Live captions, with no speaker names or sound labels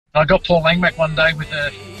I got Paul Langmack one day with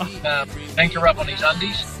a anchor rub on his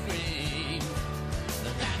undies.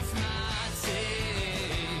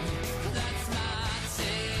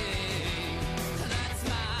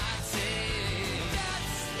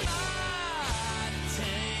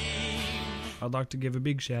 I'd like to give a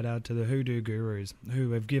big shout out to the Hoodoo Gurus,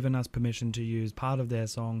 who have given us permission to use part of their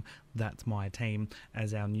song That's My Team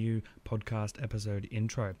as our new podcast episode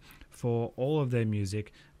intro for all of their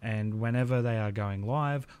music. And whenever they are going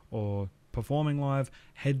live or performing live,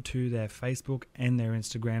 head to their Facebook and their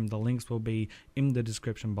Instagram. The links will be in the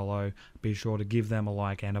description below. Be sure to give them a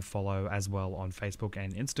like and a follow as well on Facebook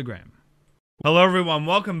and Instagram. Hello everyone,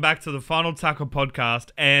 welcome back to the Final Tackle podcast,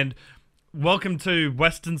 and welcome to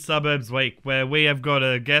Western Suburbs Week, where we have got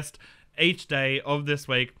a guest each day of this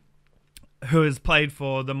week who has played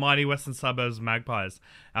for the mighty Western Suburbs Magpies.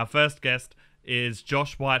 Our first guest is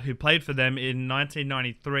Josh White, who played for them in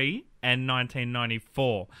 1993 and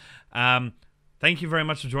 1994. Thank you very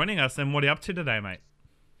much for joining us, and what are you up to today, mate?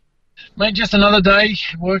 Mate, just another day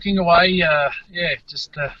working away.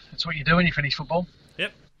 That's what you do when you finish football.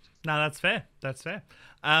 Yep. No, that's fair. That's fair.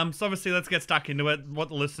 So obviously, let's get stuck into it. What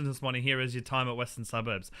the listeners want to hear is your time at Western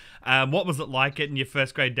Suburbs. What was it like getting your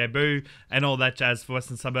first grade debut and all that jazz for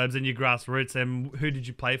Western Suburbs and your grassroots, and who did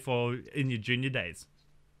you play for in your junior days?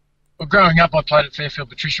 Well, growing up, I played at Fairfield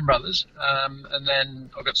Patrician Brothers, and then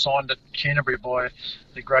I got signed at Canterbury by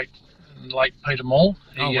the great late Peter Moore.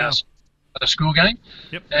 He at a school game.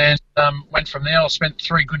 Yep. And went from there. I spent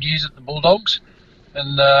 3 good years at the Bulldogs.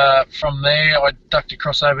 And from there, I ducked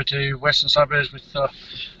across over to Western Suburbs with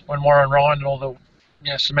when Warren Ryan and all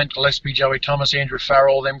the Cement Gillespie, Joey Thomas, Andrew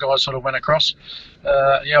Farrell, all them guys sort of went across.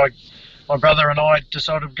 My brother and I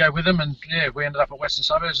decided to go with them, and we ended up at Western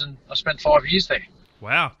Suburbs, and I spent 5 years there.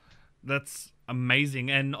 Wow, that's amazing.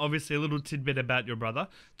 And obviously, a little tidbit about your brother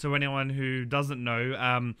to anyone who doesn't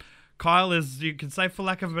know. Kyle is, you could say, for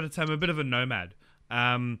lack of a better term, a bit of a nomad.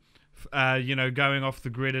 Going off the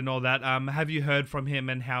grid and all that. Have you heard from him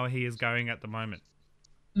and how he is going at the moment?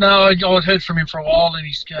 No, I've heard from him for a while, and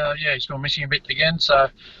he's gone missing a bit again. So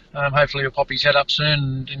hopefully he'll pop his head up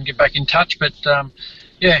soon and get back in touch. But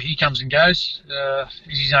he comes and goes.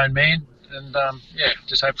 He's his own man, and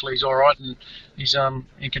just hopefully he's all right and he's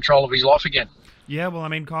in control of his life again. Yeah, well, I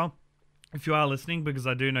mean, Kyle, if you are listening, because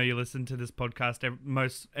I do know you listen to this podcast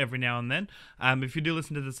every now and then, if you do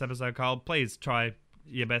listen to this episode, Kyle, please try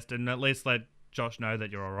your best and at least let Josh know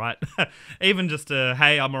that you're all right. Even just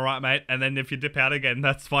hey, I'm all right, mate. And then if you dip out again,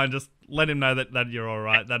 that's fine. Just let him know that you're all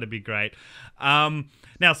right. That'd be great. Now,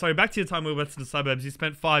 sorry, back to your time with Western Suburbs. You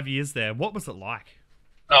spent 5 years there. What was it like?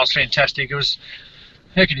 Oh, it was fantastic. It was,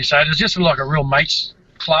 how can you say it? It was just like a real mates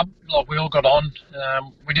club. Like, we all got on.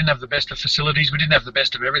 We didn't have the best of facilities. We didn't have the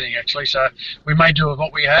best of everything, actually. So we made do with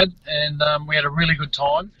what we had, and we had a really good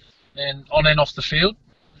time, and on and off the field.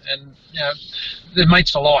 And they're mates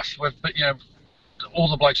for life. All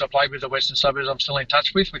the blokes I played with at Western Suburbs, I'm still in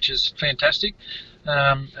touch with, which is fantastic.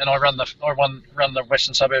 And I run the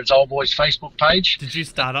Western Suburbs Old Boys Facebook page. Did you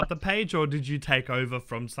start up the page, or did you take over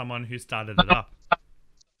from someone who started it up?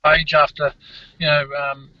 Page after,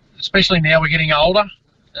 especially now we're getting older,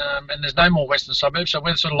 and there's no more Western Suburbs, so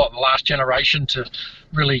we're sort of like the last generation to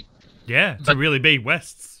really, really be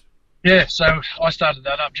Wests. Yeah, so I started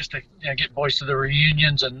that up just to get boys to the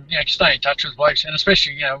reunions and stay in touch with blokes, and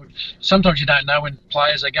especially sometimes you don't know when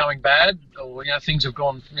players are going bad or things have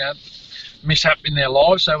gone mishap in their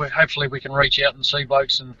lives. So hopefully we can reach out and see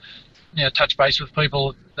blokes and touch base with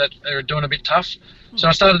people that are doing a bit tough. So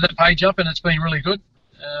I started that page up, and it's been really good.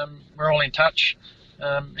 We're all in touch.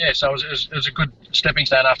 So it was a good stepping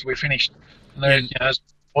stone after we finished. And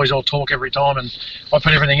boys all talk every time, and I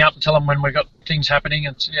put everything up and tell them when we got things happening,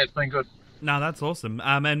 and it's been good. No, that's awesome.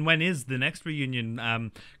 And when is the next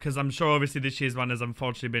reunion? Because I'm sure obviously this year's one has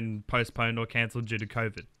unfortunately been postponed or cancelled due to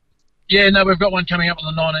COVID. Yeah, no, we've got one coming up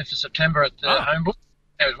on the 19th of September at Homebook.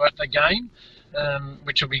 We're at the game,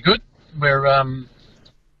 which will be good. We're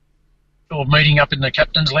all meeting up in the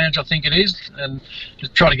Captain's Lounge, I think it is, and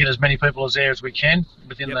just try to get as many people as there as we can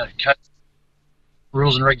within the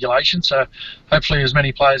rules and regulations. So hopefully as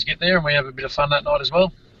many players get there and we have a bit of fun that night as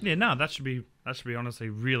well. Yeah, no, that should be honestly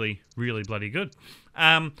really, really bloody good.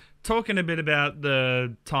 Talking a bit about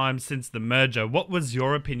the time since the merger, what was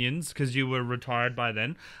your opinions, because you were retired by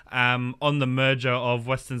then, on the merger of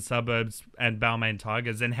Western Suburbs and Balmain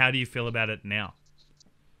Tigers, and how do you feel about it now?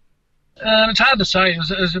 It's hard to say. It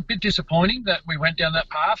was a bit disappointing that we went down that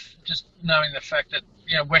path, just knowing the fact that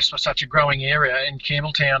West was such a growing area in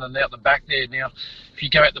Campbelltown and out the back there. Now, if you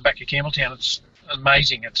go out the back of Campbelltown, it's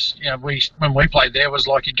amazing. It's when we played there, it was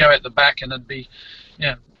like you'd go out the back and it'd be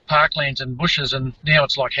parklands and bushes, and now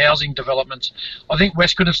it's like housing developments. I think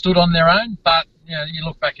West could have stood on their own, but you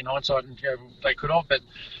look back in hindsight and they could have, but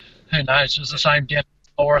who knows? It's the same down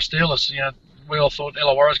Illawarra Steelers. We all thought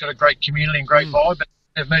Illawarra's got a great community and great vibe, but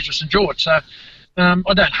they've merged with St George. So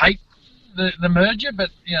I don't hate the merger, but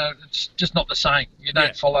it's just not the same. I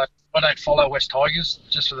don't follow West Tigers,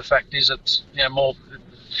 just for the fact is it's more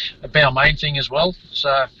a Balmain thing as well.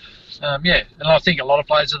 So and I think a lot of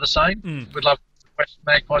players are the same. We'd love West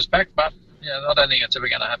Magpies back, but I don't think it's ever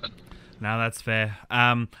going to happen. No, that's fair.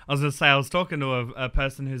 I was going to say, I was talking to a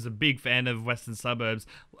person who's a big fan of Western Suburbs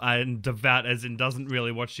and devout as in doesn't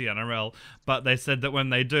really watch the NRL, but they said that when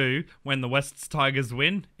the West Tigers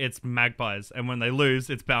win, it's Magpies, and when they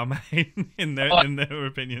lose, it's Balmain in their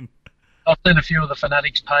opinion. I've seen a few of the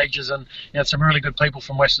Fanatics pages, and some really good people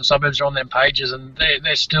from Western Suburbs are on them pages, and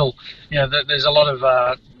they're still, there's a lot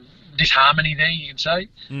of disharmony there, you can say.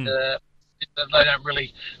 They don't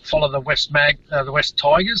really follow the West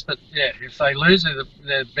Tigers, but if they lose,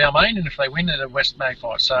 they're Balmain, and if they win, they're the West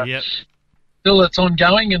Magpies. So still, it's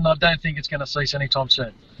ongoing, and I don't think it's going to cease anytime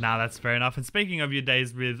soon. No, that's fair enough. And speaking of your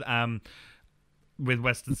days with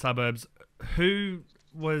Western Suburbs, who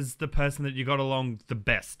was the person that you got along the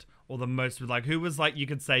best or the most with? Like, who was, like, you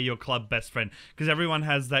could say your club best friend? Because everyone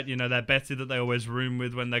has that, that bestie that they always room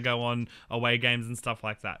with when they go on away games and stuff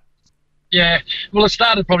like that. Yeah, well, it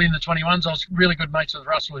started probably in the 21s. I was really good mates with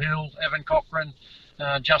Russell Hill, Evan Cochran,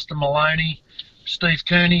 Justin Maloney, Steve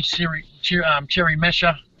Kearney, Cherry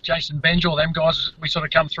Mesher, Jason Benj, all them guys. We sort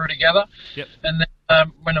of come through together. Yep. And then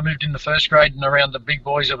when I moved into first grade and around the big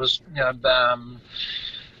boys, it was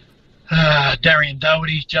Darian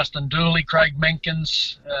Doherty, Justin Dooley, Craig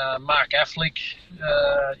Menkins, Mark Affleck.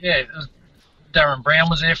 Darren Brown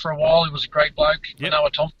was there for a while. He was a great bloke. Yep. Noah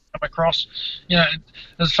Thompson come across. It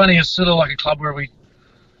was funny. It's sort of like a club where we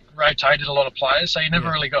rotated a lot of players, so you never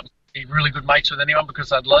really got to be really good mates with anyone because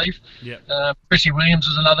they'd leave. Chrissy Williams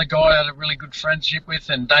was another guy I had a really good friendship with,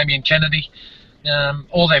 and Damien Kennedy.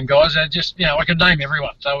 All them guys. They're just, I could name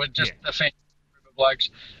everyone. So we're just a fantastic group of blokes.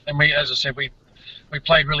 And we, as I said, we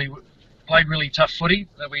played really tough footy.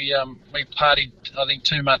 We partied, I think,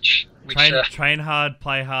 too much. Train hard,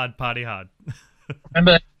 play hard, party hard.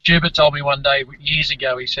 Remember, Hubert told me one day years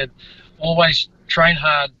ago, he said, always train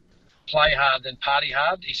hard, play hard, then party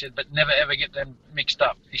hard. He said, but never ever get them mixed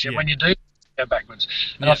up. He said, when you do, go backwards.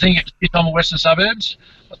 And I think at the time of Western Suburbs,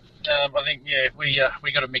 I think, we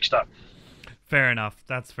got it mixed up. Fair enough.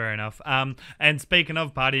 That's fair enough. And speaking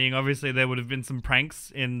of partying, obviously there would have been some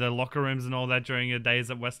pranks in the locker rooms and all that during your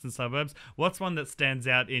days at Western Suburbs. What's one that stands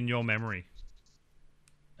out in your memory?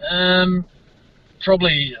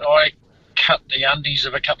 Probably I cut the undies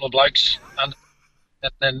of a couple of blokes, and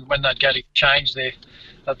then when they'd go to change, they'd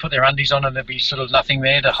put their undies on and there'd be sort of nothing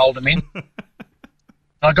there to hold them in.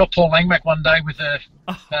 I got Paul Langmack one day with a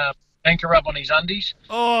anchor rub on his undies.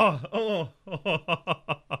 I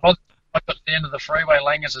got to the end of the freeway,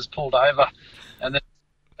 Langers has pulled over, and then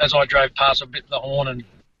as I drove past, I bit the horn and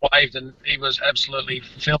waved, and he was absolutely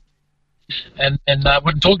filthy. And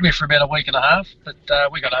wouldn't talk to me for about a week and a half, but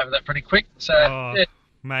we got over that pretty quick. So,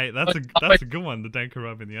 mate, that's a good one, the danker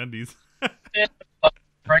rub in the undies.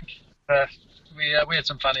 Frank, we had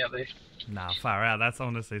some fun out there. Nah, far out. That's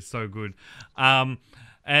honestly so good. And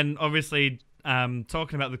obviously,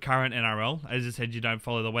 talking about the current NRL, as you said, you don't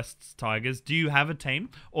follow the West Tigers. Do you have a team,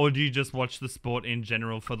 or do you just watch the sport in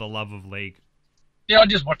general for the love of league? Yeah, I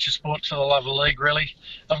just watch the sport for the love of league, really.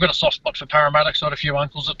 I've got a soft spot for Parramatta because I had a few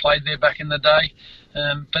uncles that played there back in the day.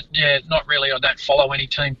 But yeah, not really. I don't follow any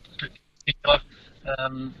team in particular.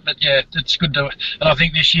 But yeah, it's good to. And I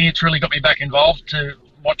think this year it's really got me back involved to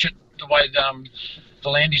watch it the way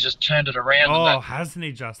Volandis has turned it around. Oh, hasn't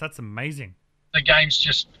he just? That's amazing. The game's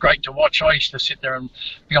just great to watch. I used to sit there and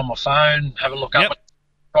be on my phone, have a look up, and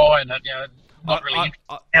try, and not really.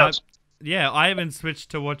 Yeah, I haven't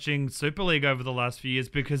switched to watching Super League over the last few years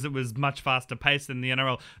because it was much faster paced than the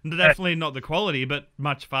NRL. Definitely not the quality, but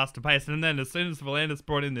much faster paced. And then as soon as Volandis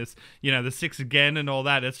brought in this, the 6 again and all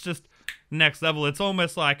that, it's just next level. It's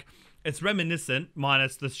almost like it's reminiscent,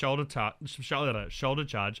 minus the shoulder charge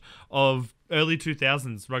of early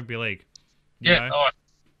 2000s rugby league. Mate,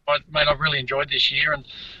 I've really enjoyed this year, and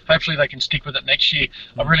hopefully they can stick with it next year.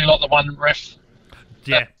 I really like the one ref.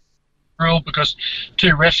 Rule, because 2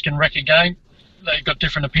 refs can wreck a game. They've got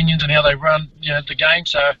different opinions on how they run the game,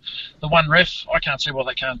 so the one ref, I can't see why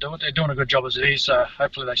they can't do it. They're doing a good job as it is, so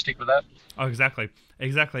hopefully they stick with that. Oh, exactly.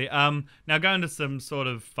 Now going to some sort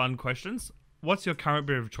of fun questions. What's your current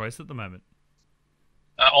beer of choice at the moment?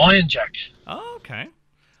 Iron Jack. Oh, okay.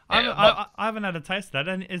 I haven't had a taste of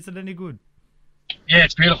that. Is it any good? Yeah,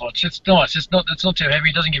 it's beautiful. It's nice. It's not too heavy.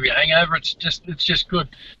 It doesn't give you a hangover. It's just good.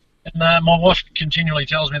 And my wife continually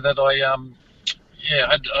tells me that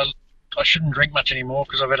yeah I shouldn't drink much anymore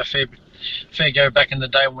because I've had a fair go back in the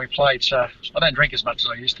day when we played. So I don't drink as much as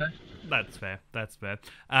I used to. That's fair. That's fair.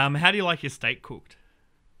 How do you like your steak cooked?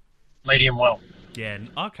 Medium well. Yeah,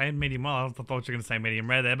 okay, medium well. I thought you were going to say medium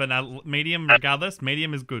rare there, but no, medium regardless.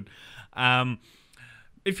 Medium is good.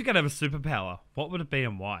 If you could have a superpower, what would it be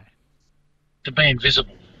and why? To be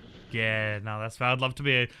invisible. Yeah, no, that's fair. I'd love to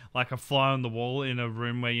be like a fly on the wall in a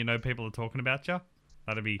room where you know people are talking about you.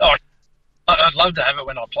 That'd be... Oh, I'd love to have it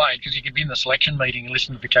when I played because you could be in the selection meeting and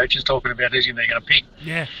listen to the coaches talking about who they're going to pick.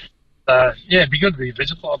 Yeah. Yeah, it'd be good to be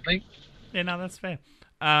visible, I think. Yeah, no, that's fair.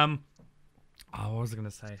 What was I going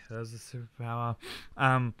to say? There's a superpower.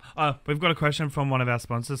 We've got a question from one of our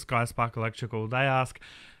sponsors, SkyeSpark Electrical. They ask,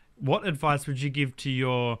 what advice would you give to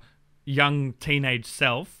your young teenage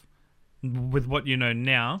self with what you know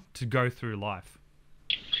now to go through life?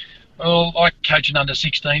 Well, I coach an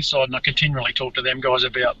under-16 side and I continually talk to them guys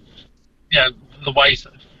about the ways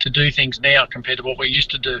to do things now compared to what we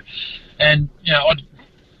used to do. And, I'd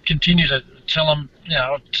continue to tell them,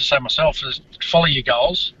 to say myself, is follow your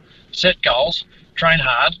goals, set goals, train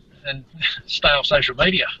hard, and stay off social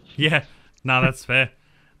media. Yeah, no, that's fair.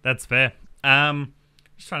 That's fair.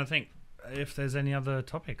 Just trying to think if there's any other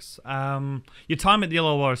topics. Your time at the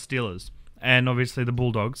Illawarra Steelers and obviously the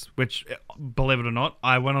Bulldogs, which, believe it or not,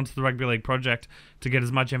 I went onto the Rugby League project to get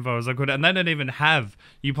as much info as I could, and they don't even have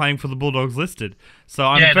you playing for the Bulldogs listed. So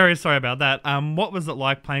I'm very sorry about that. What was it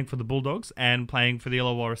like playing for the Bulldogs and playing for the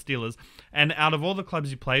Illawarra Steelers? And out of all the clubs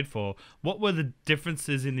you played for, what were the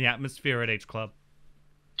differences in the atmosphere at each club?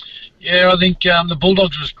 Yeah, I think the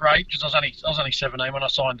Bulldogs was great because I was only 17 when I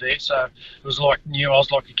signed there, so it was like I was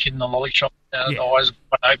like a kid in the lolly shop, eyes wide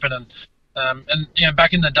open, and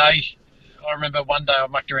back in the day, I remember one day I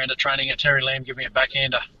mucked around at training at Terry Lamb, gave me a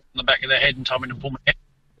backhander on the back of the head and told me to pull my head.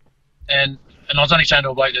 And I was only saying to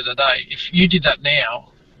a bloke the other day, if you did that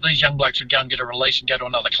now, these young blokes would go and get a release and go to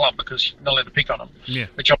another club because you're not allowed to pick on them. Yeah.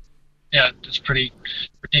 Which, it's pretty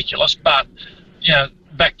ridiculous. But,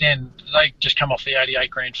 back then, they just come off the 88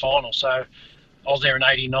 grand final. So I was there in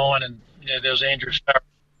 89 and there was Andrew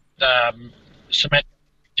Farrell, Cement,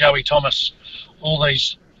 Joey Thomas, all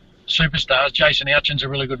these superstars. Jason Ouchin's a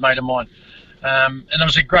really good mate of mine. And it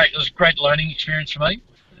was a great learning experience for me.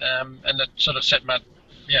 And it sort of set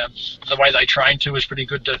the way they trained too was pretty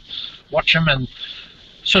good to watch them and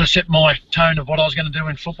sort of set my tone of what I was going to do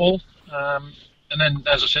in football. And then,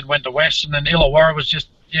 as I said, went to West, and then Illawarra was just,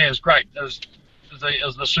 it was great. It was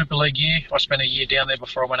the Super League year. I spent a year down there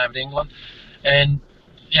before I went over to England. And,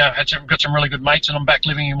 got some really good mates, and I'm back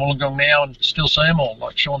living in Wollongong now and still see them all,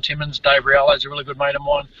 like Sean Timmins, Dave Riallo's a really good mate of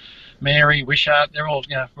mine, Mary, Wishart, they're all,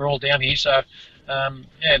 we're all down here. So, and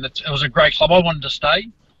it was a great club. I wanted to stay.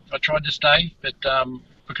 I tried to stay, but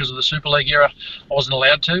because of the Super League era, I wasn't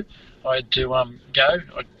allowed to. I had to go.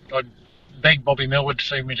 I begged Bobby Millwood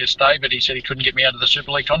for me to stay, but he said he couldn't get me out of the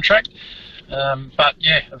Super League contract. But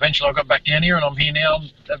eventually I got back down here, and I'm here now.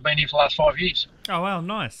 I've been here for the last 5 years. Oh, wow,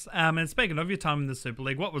 nice. And speaking of your time in the Super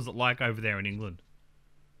League, what was it like over there in England?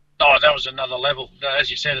 Oh, that was another level.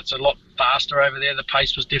 As you said, it's a lot faster over there. The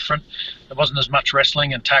pace was different. There wasn't as much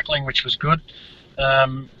wrestling and tackling, which was good. We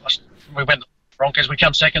went to the Broncos. We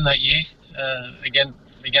come second that year, again,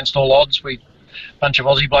 against all odds. A bunch of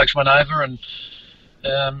Aussie blokes went over, and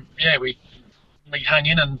we hung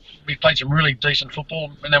in and we played some really decent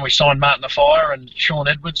football. And then we signed Martin the Fire and Sean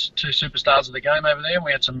Edwards, two superstars of the game over there. And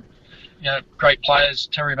we had some great players.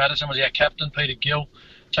 Terry Madison was our captain, Peter Gill,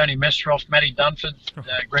 Tony Mestroff, Matty Dunford,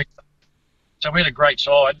 Greg. So we had a great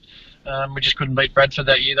side. We just couldn't beat Bradford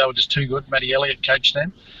that year. They were just too good. Matty Elliott coached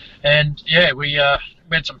them. And, we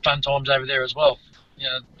had some fun times over there as well.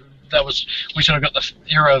 We sort of got the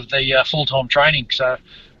era of the full-time training. So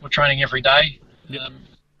we're training every day.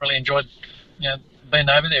 Really enjoyed, being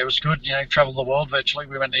over there. It was good. Travelled the world virtually.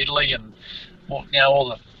 We went to Italy and, all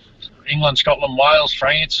the England, Scotland, Wales,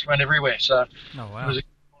 France, went everywhere. So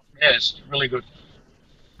it's really good.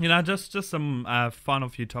 Just some final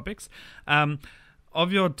few topics.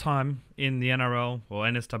 Of your time in the NRL or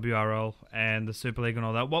NSWRL and the Super League and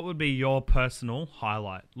all that, what would be your personal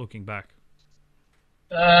highlight looking back?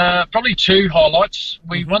 Probably two highlights.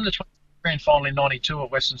 We won the grand final in '92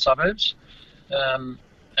 at Western Suburbs. And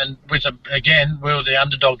again, we were the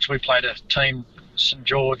underdogs. We played a team, St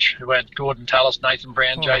George, who had Gordon Tallis, Nathan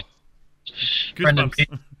Brown, Jay, Brendan Pitt.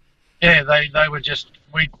 Yeah, they were just,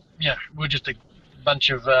 we're just a bunch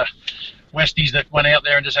of Westies that went out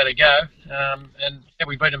there and just had a go. And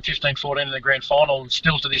we beat them 15-14 in the grand final. And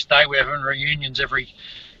still to this day, we're having reunions every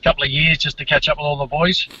couple of years just to catch up with all the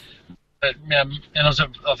boys. But, and I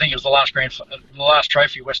think it was the last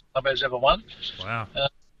trophy Western Suburbs ever won. Wow.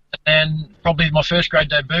 And probably my first grade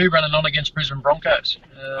debut running on against Brisbane Broncos.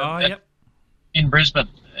 In Brisbane.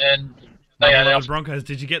 And they had the Broncos.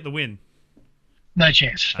 Did you get the win? No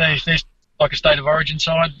chance. They're like a state of origin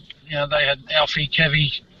side. You know, they had Alfie,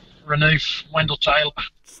 Kevy, Renouf, Wendell Taylor,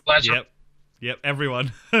 Lazarus. Yep,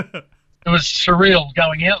 everyone. It was surreal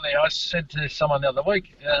going out there. I said to someone the other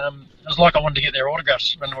week, it was like I wanted to get their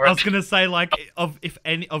autographs. When I was going to say, like, of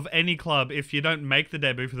any club, if you don't make the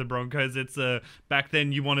debut for the Broncos, it's back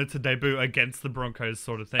then you wanted to debut against the Broncos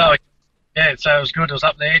sort of thing. Oh, yeah, so it was good. It was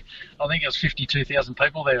up there. I think it was 52,000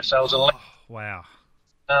 people there, so it was wow.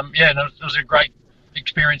 And it was a great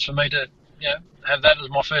experience for me to have that as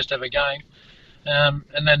my first ever game.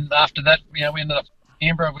 And then after that, we ended up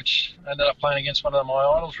Canberra, which ended up playing against one of my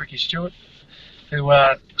idols, Ricky Stewart, who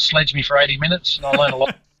sledged me for 80 minutes, and I learned a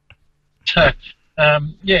lot. So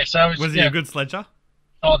it was... Was he a good sledger?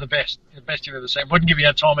 Oh, the best you've ever seen. Wouldn't give you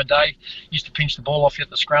a time of day. Used to pinch the ball off you at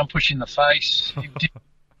the scrum, push you in the face,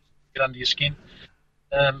 get under your skin.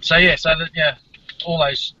 All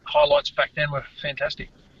those highlights back then were fantastic.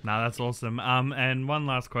 No, that's awesome. And one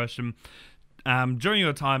last question. During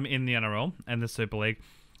your time in the NRL and the Super League,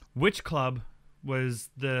 which club was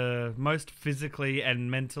the most physically and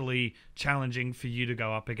mentally challenging for you to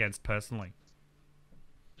go up against personally?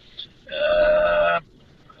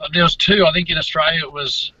 There was two. I think in Australia it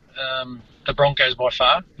was the Broncos by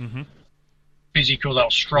far. Mm-hmm. Physical, they were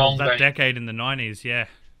strong. That decade in the 90s, yeah.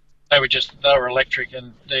 They were electric,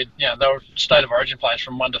 and they were state of origin players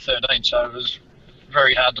from 1 to 13, so it was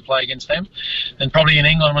very hard to play against them. And probably in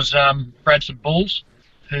England was Bradford Bulls,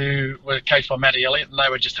 who were coached by Matty Elliott, and they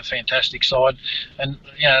were just a fantastic side. And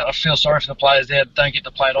I feel sorry for the players there that don't get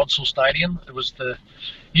to play at Odsal Stadium. It was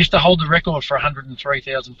used to hold the record for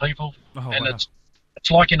 103,000 people, and wow. It's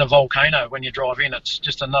like in a volcano when you drive in. It's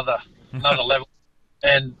just another level.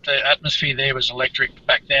 And the atmosphere there was electric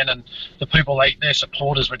back then, and the people, their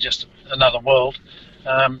supporters were just another world.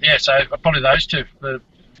 So probably those two,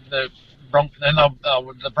 the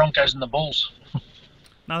Broncos and the Bulls.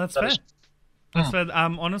 No, that's fair. That's fair.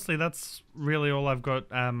 Honestly, that's really all I've got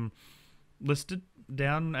listed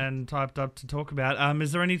down and typed up to talk about.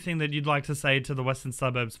 Is there anything that you'd like to say to the Western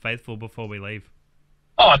Suburbs faithful before we leave?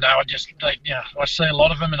 Oh no, I see a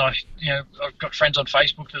lot of them, and I've got friends on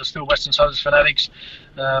Facebook that are still Western Suburbs fanatics.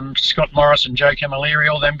 Scott Morris and Joe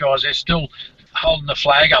Camilleri, all them guys, they're still holding the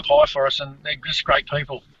flag up high for us, and they're just great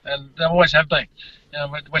people, and they always have been.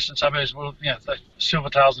 Western Suburbs were, the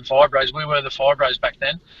Silvertails and Fibros. We were the Fibros back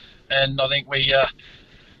then, and I think we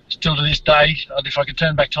still to this day, if I could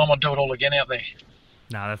turn back time, I'd do it all again out there.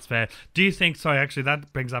 No, that's fair. Do you think, actually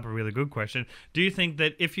that brings up a really good question. Do you think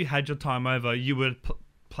that if you had your time over, you would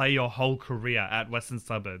play your whole career at Western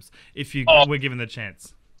Suburbs if you were given the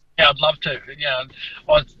chance? Yeah, I'd love to.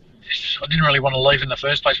 I didn't really want to leave in the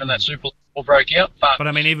first place when that Super League all broke out. But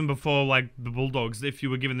I mean, even before like the Bulldogs, if you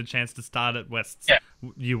were given the chance to start at Wests,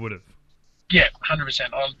 you would have. Yeah, 100%.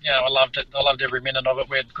 I loved it. I loved every minute of it.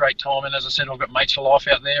 We had a great time, and as I said, I've got mates for life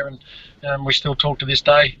out there, and we still talk to this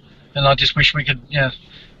day. And I just wish we could,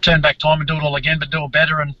 turn back time and do it all again, but do it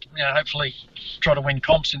better, and hopefully try to win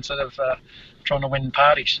comps instead of trying to win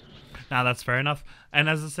parties. No, that's fair enough. And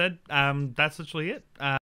as I said, that's literally it.